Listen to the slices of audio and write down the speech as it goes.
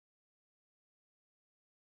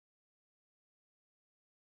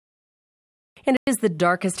And it is the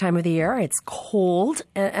darkest time of the year. It's cold.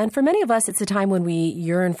 And for many of us, it's a time when we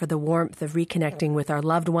yearn for the warmth of reconnecting with our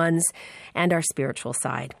loved ones and our spiritual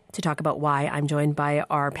side. To talk about why, I'm joined by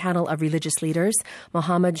our panel of religious leaders.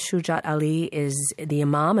 Mohammed Shujat Ali is the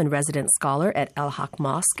Imam and resident scholar at El Haq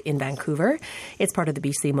Mosque in Vancouver. It's part of the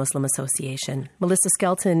BC Muslim Association. Melissa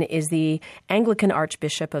Skelton is the Anglican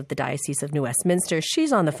Archbishop of the Diocese of New Westminster.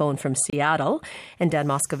 She's on the phone from Seattle. And Dan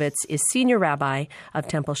Moskowitz is Senior Rabbi of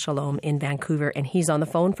Temple Shalom in Vancouver, and he's on the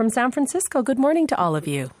phone from San Francisco. Good morning to all of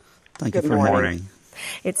you. Thank you for morning.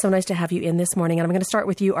 It's so nice to have you in this morning. And I'm going to start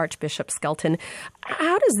with you, Archbishop Skelton.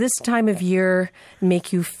 How does this time of year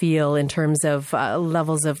make you feel in terms of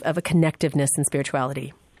levels of a connectiveness and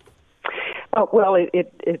spirituality? Well,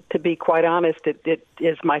 to be quite honest, it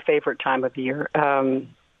is my favorite time of year.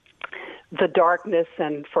 The darkness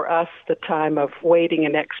and for us, the time of waiting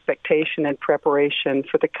and expectation and preparation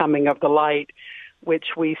for the coming of the light,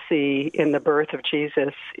 which we see in the birth of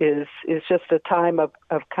Jesus, is just a time of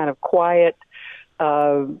kind of quiet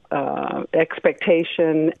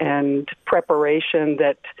expectation and preparation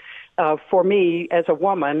that for me as a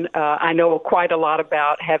woman, I know quite a lot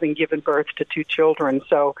about having given birth to two children.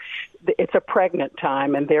 So it's a pregnant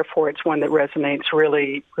time, and therefore it's one that resonates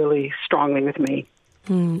really, really strongly with me.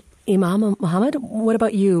 Imam Muhammad, what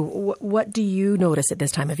about you? What do you notice at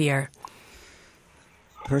this time of year?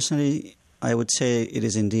 Personally, I would say it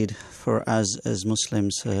is indeed, for us as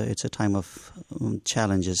Muslims, it's a time of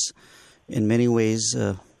challenges. In many ways,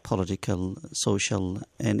 political, social,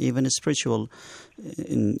 and even spiritual,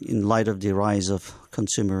 in light of the rise of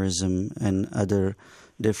consumerism and other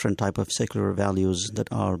different type of secular values that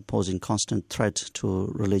are posing constant threat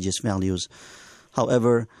to religious values.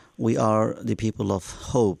 However, we are the people of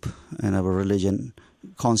hope, and our religion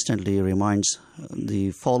constantly reminds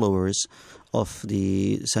the followers of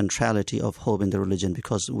the centrality of hope in the religion,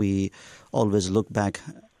 because we always look back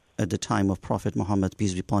at the time of Prophet Muhammad,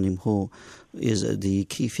 peace be upon him, who is the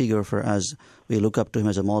key figure for us. We look up to him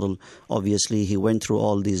as a model. Obviously, he went through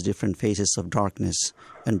all these different phases of darkness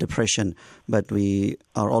and depression, but we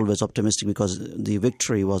are always optimistic because the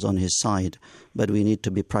victory was on his side. But we need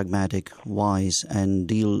to be pragmatic, wise, and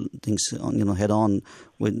deal things head on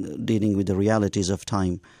with dealing with the realities of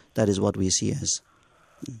time. That is what we see as.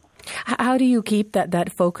 How do you keep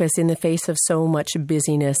that focus in the face of so much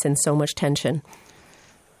busyness and so much tension?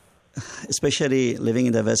 Especially living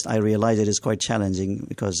in the West, I realize it is quite challenging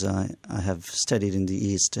because I have studied in the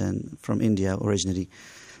East and from India originally.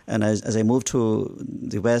 And as I moved to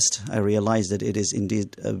the West, I realized that it is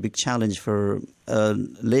indeed a big challenge for a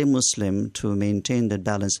lay Muslim to maintain that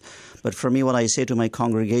balance. But for me, what I say to my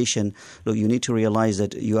congregation, look, you need to realize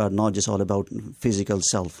that you are not just all about physical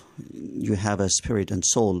self. You have a spirit and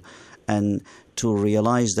soul. And to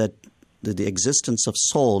realize that the existence of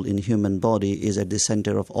soul in human body is at the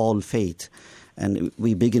center of all faith. And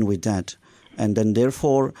we begin with that. And then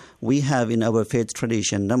therefore, we have in our faith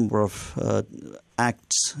tradition a number of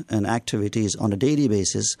acts and activities on a daily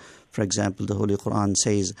basis. For example, the Holy Quran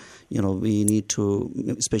says, we need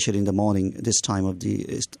to, especially in the morning, this time of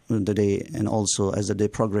the day, and also as the day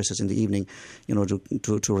progresses in the evening,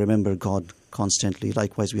 to remember God constantly.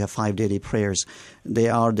 Likewise, we have 5 daily prayers. They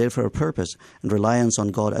are there for a purpose, and reliance on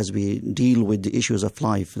God as we deal with the issues of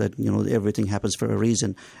life, that, everything happens for a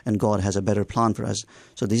reason, and God has a better plan for us.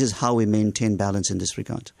 So this is how we maintain balance in this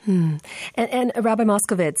regard. And Rabbi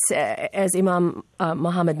Moskowitz, as Imam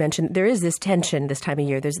Muhammad mentioned, there is this tension this time of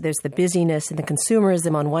year. There's the busyness and the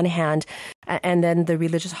consumerism on one hand, and then the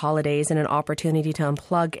religious holidays and an opportunity to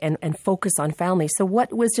unplug and focus on family. So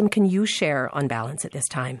what wisdom can you share on balance at this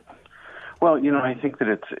time? Well, I think that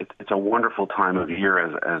it's a wonderful time of year,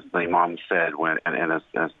 as the Imam said, and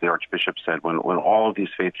as the Archbishop said, when all of these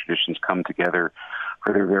faith traditions come together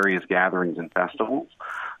for their various gatherings and festivals.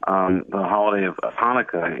 The holiday of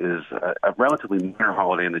Hanukkah is a relatively minor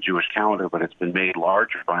holiday in the Jewish calendar, but it's been made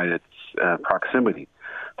larger by its proximity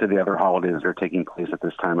to the other holidays that are taking place at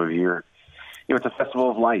this time of year. It's a festival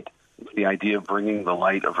of light. It's the idea of bringing the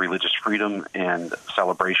light of religious freedom and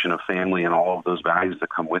celebration of family and all of those values that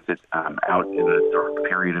come with it out in a dark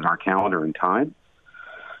period in our calendar and time.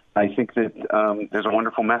 I think that there's a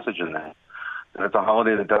wonderful message in that. And it's a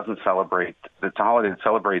holiday that doesn't celebrate. It's a holiday that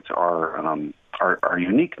celebrates our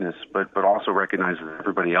uniqueness, but also recognizes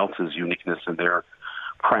everybody else's uniqueness in their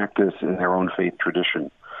practice and their own faith tradition.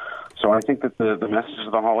 So I think that the messages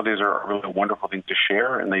of the holidays are really a wonderful thing to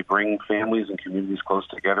share, and they bring families and communities close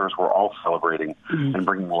together as we're all celebrating and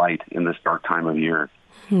bringing light in this dark time of year.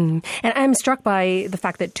 And I'm struck by the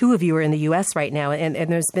fact that two of you are in the U.S. right now, and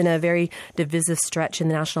there's been a very divisive stretch in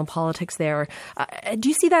the national politics there. Do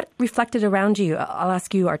you see that reflected around you? I'll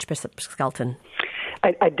ask you, Archbishop Skelton.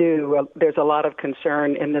 I do. There's a lot of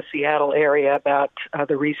concern in the Seattle area about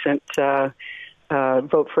the recent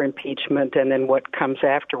vote for impeachment and then what comes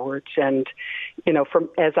afterwards. And,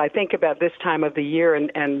 as I think about this time of the year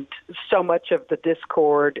and so much of the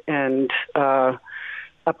discord and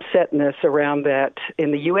upsetness around that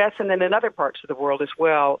in the U.S. and then in other parts of the world as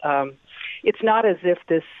well, it's not as if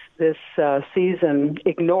this season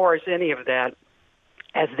ignores any of that.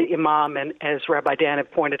 As the Imam and as Rabbi Dan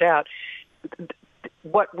have pointed out,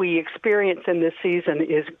 what we experience in this season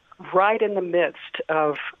is right in the midst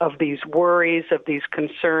of these worries, of these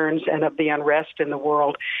concerns, and of the unrest in the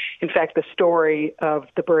world. In fact, the story of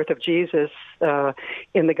the birth of Jesus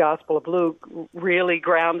in the Gospel of Luke really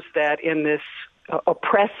grounds that in this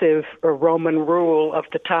oppressive Roman rule of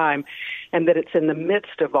the time, and that it's in the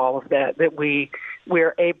midst of all of that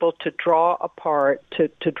we're able to draw apart,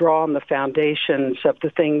 to draw on the foundations of the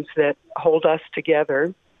things that hold us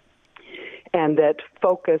together and that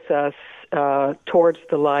focus us towards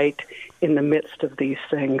the light in the midst of these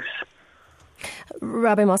things.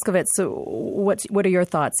 Rabbi Moskowitz, so what are your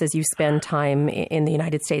thoughts as you spend time in the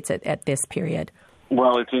United States at this period?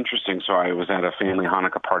 Well, it's interesting. So I was at a family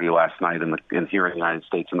Hanukkah party last night here in the United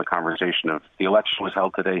States, and the conversation of the election was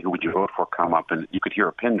held today, who would you vote for, come up, and you could hear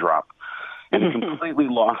a pin drop. And it completely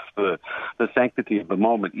lost the sanctity of the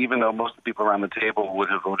moment, even though most of the people around the table would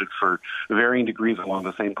have voted for varying degrees along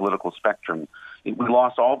the same political spectrum. We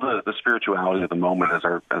lost all the spirituality of the moment as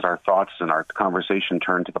our thoughts and our conversation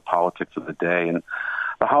turned to the politics of the day. And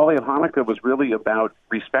the holiday of Hanukkah was really about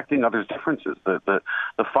respecting others' differences. The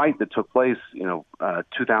fight that took place,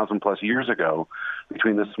 2,000 plus years ago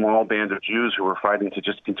between the small band of Jews who were fighting to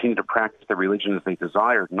just continue to practice their religion as they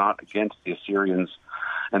desired, not against the Assyrians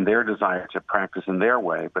and their desire to practice in their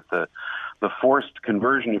way, but the forced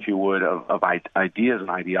conversion, if you would, of ideas and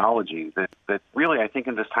ideology that really, I think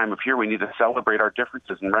in this time of year, we need to celebrate our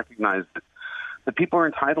differences and recognize that people are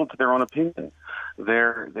entitled to their own opinion.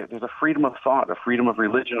 There's a freedom of thought, a freedom of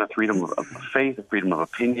religion, a freedom of faith, a freedom of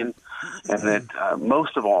opinion, and that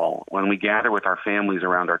most of all, when we gather with our families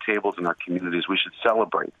around our tables in our communities, we should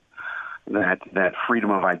celebrate that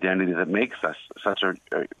freedom of identity that makes us such a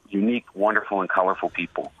unique, wonderful, and colorful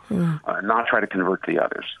people, not try to convert the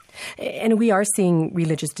others. And we are seeing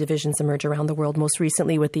religious divisions emerge around the world, most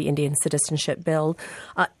recently with the Indian Citizenship Bill.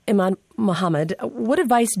 Imam Muhammad, what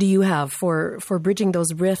advice do you have for bridging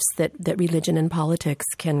those rifts that religion and politics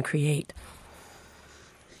can create?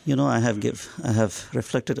 I have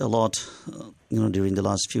reflected a lot, during the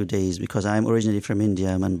last few days, because I'm originally from India.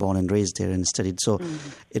 I'm born and raised there and studied. So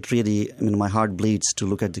it really, my heart bleeds to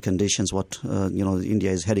look at the conditions, what,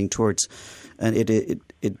 India is heading towards. And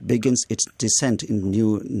it begins its descent in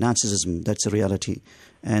new Nazism. That's a reality.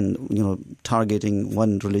 And, targeting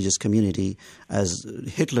one religious community as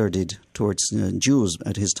Hitler did towards Jews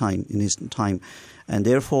in his time. And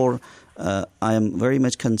therefore, I am very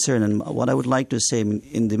much concerned. And what I would like to say,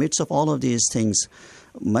 in the midst of all of these things,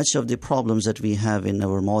 much of the problems that we have in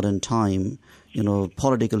our modern time,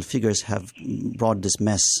 political figures have brought this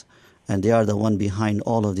mess. And they are the one behind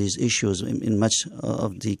all of these issues in much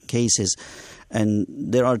of the cases. And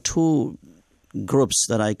there are two groups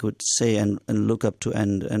that I could say and look up to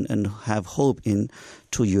and have hope in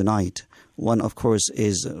to unite. One, of course,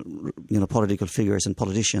 is political figures and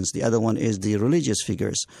politicians. The other one is the religious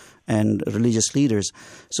figures and religious leaders.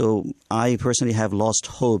 So I personally have lost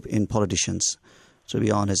hope in politicians, to be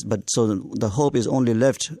honest. But so the hope is only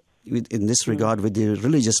left in this regard with the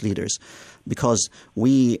religious leaders, because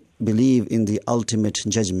we believe in the ultimate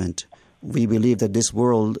judgment. We believe that this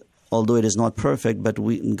world, although it is not perfect, but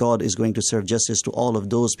God is going to serve justice to all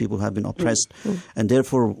of those people who have been oppressed. And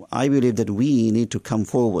therefore, I believe that we need to come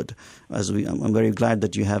forward. I'm very glad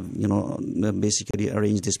that you have, basically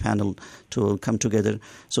arranged this panel to come together.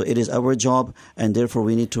 So it is our job, and therefore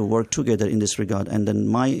we need to work together in this regard. And then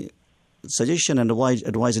my suggestion and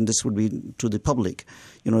advice in this would be to the public.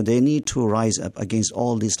 They need to rise up against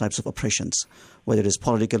all these types of oppressions, whether it is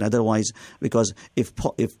political and otherwise, because if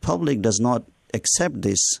public does not accept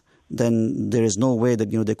this, then there is no way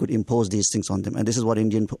that they could impose these things on them. And this is what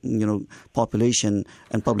Indian population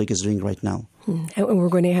and public is doing right now. And we're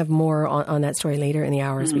going to have more on that story later in the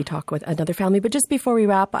hour as we talk with another family. But just before we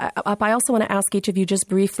wrap up, I also want to ask each of you just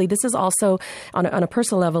briefly, this is also on a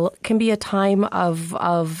personal level, can be a time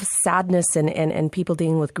of sadness and people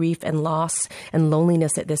dealing with grief and loss and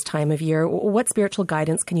loneliness at this time of year. What spiritual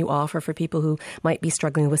guidance can you offer for people who might be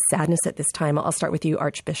struggling with sadness at this time? I'll start with you,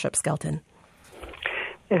 Archbishop Skelton.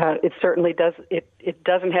 It certainly does. It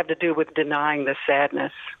doesn't have to do with denying the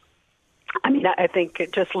sadness. I mean, I think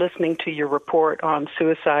just listening to your report on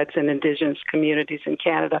suicides in Indigenous communities in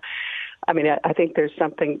Canada, I mean, I think there's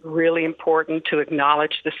something really important to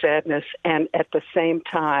acknowledge the sadness and at the same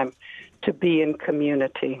time to be in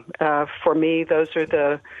community. For me, those are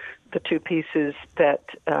the two pieces that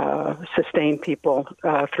sustain people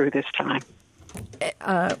through this time.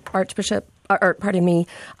 Rabbi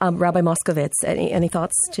Moskowitz, any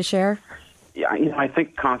thoughts to share? Yeah, I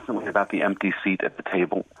think constantly about the empty seat at the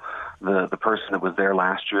table. The person that was there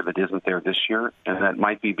last year that isn't there this year, and that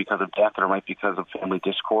might be because of death or it might be because of family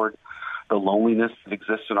discord. The loneliness that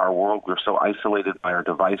exists in our world, we're so isolated by our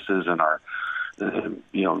devices and our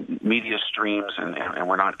media streams, and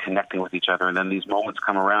we're not connecting with each other. And then these moments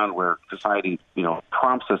come around where society,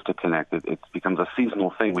 prompts us to connect. It becomes a seasonal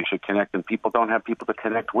thing. We should connect, and people don't have people to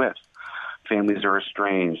connect with. Families are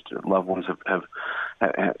estranged. Loved ones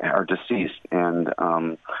are deceased, and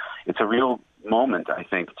it's a real moment, I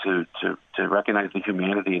think, to recognize the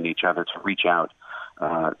humanity in each other, to reach out,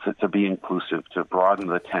 to be inclusive, to broaden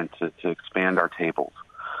the tent, to expand our tables,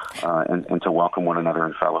 and to welcome one another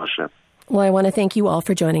in fellowship. Well, I want to thank you all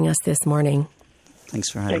for joining us this morning. Thanks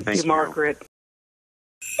for having us. Thank you, Margaret.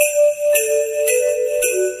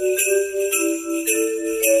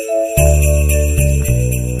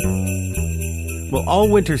 Well, all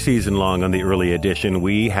winter season long on the Early Edition,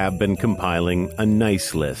 we have been compiling a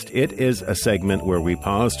nice list. It is a segment where we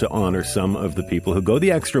pause to honor some of the people who go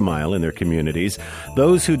the extra mile in their communities,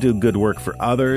 those who do good work for others,